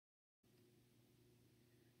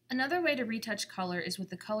Another way to retouch color is with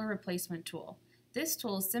the color replacement tool. This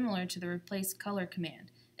tool is similar to the replace color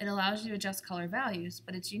command. It allows you to adjust color values,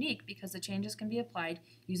 but it's unique because the changes can be applied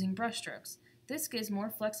using brush strokes. This gives more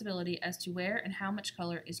flexibility as to where and how much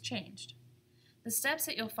color is changed. The steps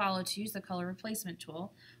that you'll follow to use the color replacement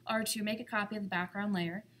tool are to make a copy of the background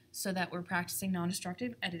layer so that we're practicing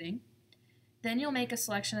non-destructive editing. Then you'll make a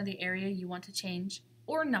selection of the area you want to change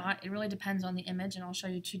or not. It really depends on the image, and I'll show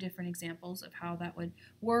you two different examples of how that would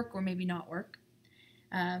work or maybe not work.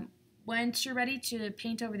 Once you're ready to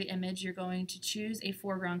paint over the image, you're going to choose a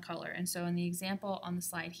foreground color. And so in the example on the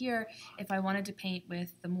slide here, if I wanted to paint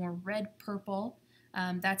with the more red-purple,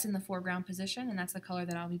 that's in the foreground position, and that's the color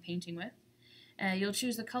that I'll be painting with. You'll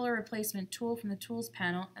choose the color replacement tool from the tools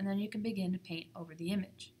panel, and then you can begin to paint over the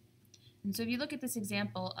image. And so if you look at this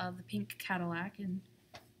example of the pink Cadillac, and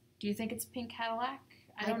do you think it's pink Cadillac?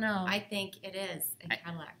 I don't know. I think it is a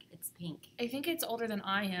Cadillac. It's pink. I think it's older than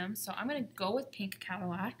I am, so I'm going to go with pink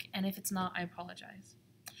Cadillac, and if it's not, I apologize.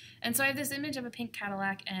 And so I have this image of a pink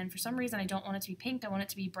Cadillac, and for some reason I don't want it to be pink, I want it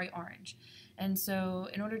to be bright orange. And so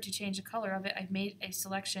in order to change the color of it, I've made a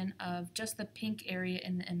selection of just the pink area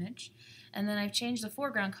in the image, and then I've changed the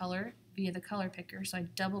foreground color via the color picker, so I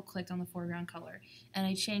double-clicked on the foreground color, and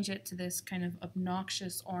I changed it to this kind of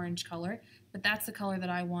obnoxious orange color, but that's the color that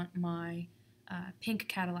I want my pink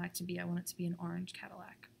Cadillac to be. I want it to be an orange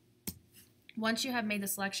Cadillac. Once you have made the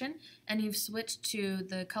selection and you've switched to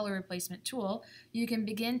the color replacement tool, you can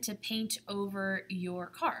begin to paint over your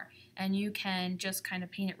car. And you can just kind of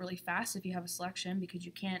paint it really fast if you have a selection because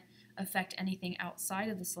you can't affect anything outside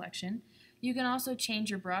of the selection. You can also change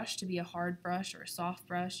your brush to be a hard brush or a soft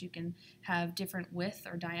brush. You can have different width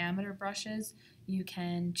or diameter brushes. You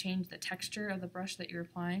can change the texture of the brush that you're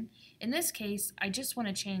applying. In this case, I just want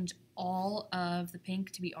to change all of the pink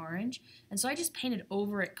to be orange, and so I just painted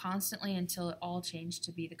over it constantly until it all changed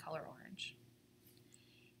to be the color orange.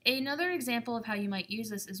 Another example of how you might use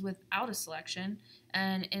this is without a selection,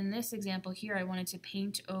 and in this example here I wanted to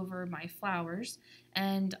paint over my flowers,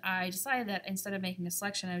 and I decided that instead of making a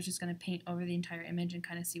selection I was just going to paint over the entire image and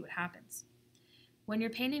kind of see what happens. When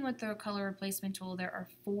you're painting with the color replacement tool, there are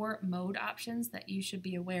 4 mode options that you should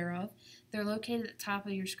be aware of. They're located at the top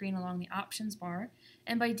of your screen along the options bar,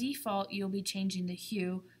 and by default you'll be changing the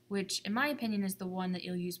hue, which in my opinion is the one that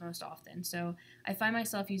you'll use most often. So I find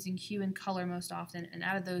myself using hue and color most often, and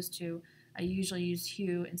out of those two I usually use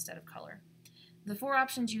hue instead of color. The 4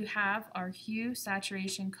 options you have are hue,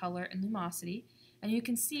 saturation, color, and lumosity, and you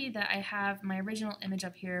can see that I have my original image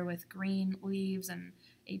up here with green leaves and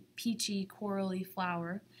a peachy corally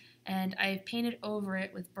flower, and I've painted over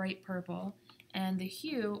it with bright purple, and the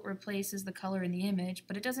hue replaces the color in the image,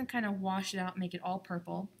 but it doesn't kind of wash it out and make it all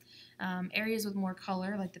purple. Areas with more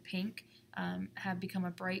color, like the pink, have become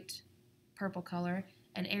a bright purple color,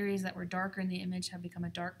 and areas that were darker in the image have become a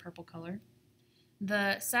dark purple color.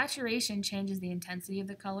 The saturation changes the intensity of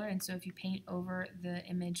the color, and so if you paint over the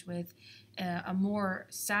image with a more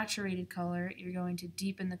saturated color, you're going to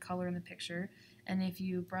deepen the color in the picture, and if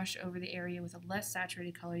you brush over the area with a less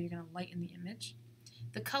saturated color, you're going to lighten the image.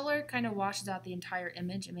 The color kind of washes out the entire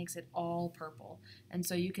image and makes it all purple, and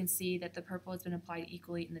so you can see that the purple has been applied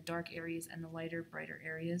equally in the dark areas and the lighter, brighter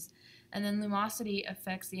areas. And then lumosity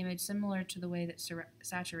affects the image similar to the way that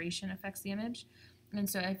saturation affects the image. And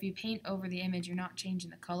so if you paint over the image, you're not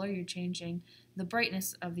changing the color, you're changing the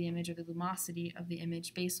brightness of the image or the lumosity of the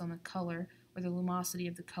image based on the color or the lumosity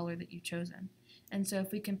of the color that you've chosen. And so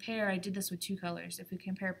if we compare, I did this with 2 colors, if we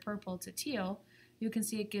compare purple to teal, you can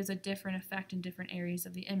see it gives a different effect in different areas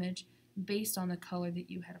of the image based on the color that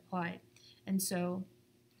you had applied. And so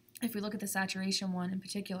if we look at the saturation one in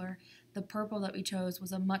particular, the purple that we chose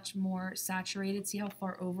was a much more saturated. See how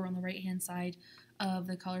far over on the right hand side of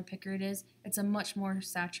the color picker it is? It's a much more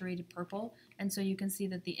saturated purple, and so you can see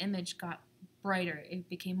that the image got brighter. It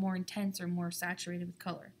became more intense or more saturated with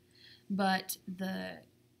color. But the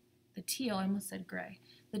teal, I almost said gray,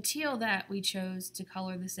 the teal that we chose to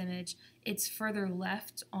color this image, it's further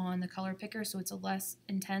left on the color picker, so it's a less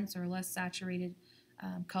intense or less saturated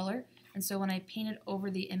color. And so when I painted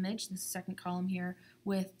over the image, the second column here,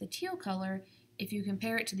 with the teal color, if you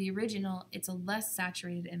compare it to the original, it's a less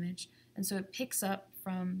saturated image, and so it picks up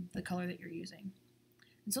from the color that you're using.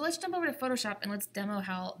 And so let's jump over to Photoshop and let's demo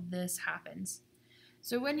how this happens.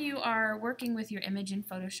 So when you are working with your image in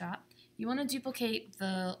Photoshop, you want to duplicate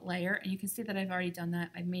the layer, and you can see that I've already done that.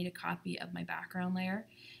 I've made a copy of my background layer.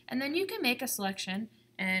 And then you can make a selection,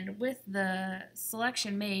 and with the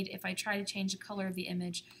selection made, if I try to change the color of the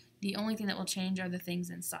image, the only thing that will change are the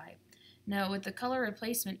things inside. Now with the color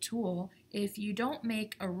replacement tool, if you don't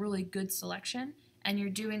make a really good selection and you're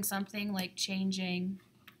doing something like changing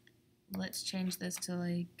let's change this to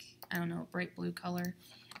like, I don't know, bright blue color,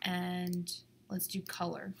 and let's do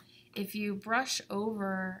color. If you brush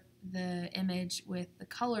over the image with the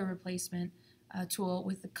color replacement tool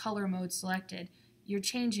with the color mode selected, you're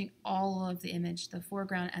changing all of the image, the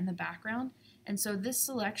foreground and the background. And so this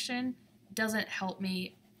selection doesn't help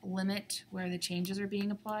me limit where the changes are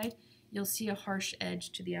being applied. You'll see a harsh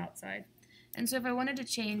edge to the outside. And so if I wanted to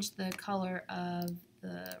change the color of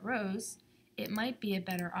the rose, it might be a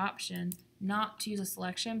better option not to use a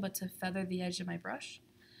selection but to feather the edge of my brush.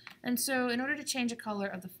 And so in order to change the color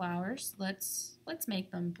of the flowers, let's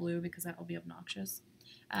make them blue because that will be obnoxious.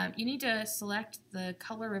 You need to select the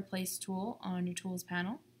color replace tool on your tools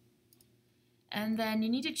panel. And then you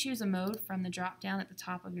need to choose a mode from the drop down at the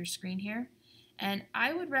top of your screen here. And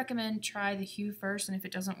I would recommend try the hue first, and if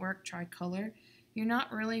it doesn't work, try color. You're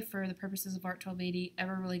not really, for the purposes of Art 1280,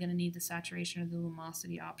 ever really going to need the saturation or the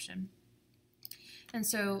luminosity option. And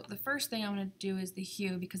so the first thing I'm going to do is the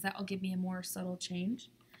hue, because that will give me a more subtle change.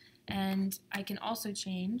 And I can also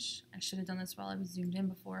change, I should have done this while I was zoomed in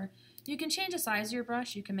before, you can change the size of your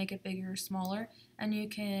brush, you can make it bigger or smaller, and you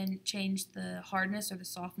can change the hardness or the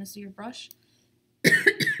softness of your brush.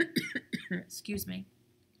 Excuse me.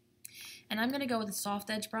 And I'm going to go with a soft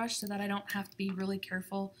edge brush so that I don't have to be really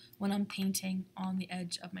careful when I'm painting on the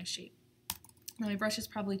edge of my shape. Now my brush is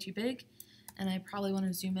probably too big, and I probably want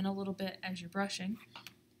to zoom in a little bit as you're brushing.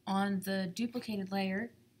 On the duplicated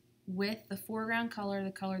layer, with the foreground color,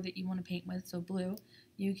 the color that you want to paint with, so blue,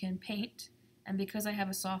 you can paint. And because I have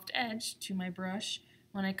a soft edge to my brush,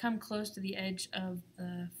 when I come close to the edge of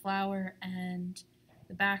the flower and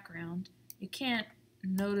the background, you can't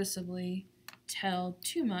noticeably tell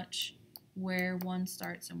too much where one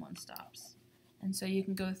starts and one stops. And so you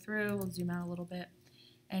can go through, we'll zoom out a little bit,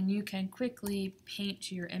 and you can quickly paint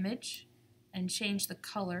to your image and change the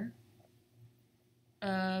color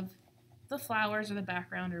of the flowers or the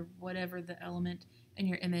background or whatever the element in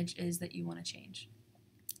your image is that you want to change.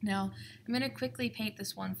 Now, I'm going to quickly paint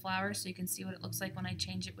this one flower so you can see what it looks like when I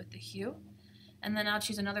change it with the hue. And then I'll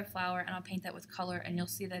choose another flower and I'll paint that with color, and you'll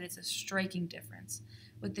see that it's a striking difference.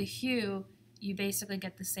 With the hue, you basically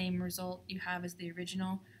get the same result you have as the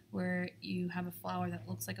original, where you have a flower that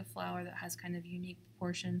looks like a flower that has kind of unique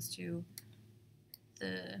proportions to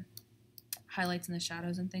the highlights and the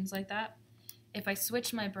shadows and things like that. If I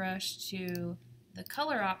switch my brush to the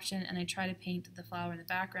color option and I try to paint the flower in the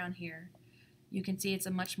background here, you can see it's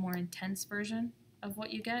a much more intense version of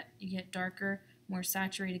what you get. You get darker, more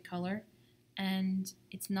saturated color, and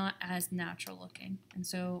it's not as natural looking. And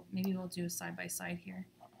so maybe we'll do a side by side here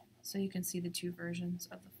so you can see the two versions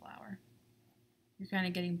of the flower. You're kind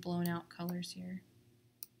of getting blown out colors here.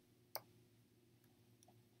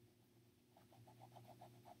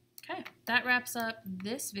 Okay, that wraps up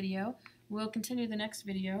this video. We'll continue the next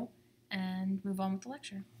video and move on with the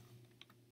lecture.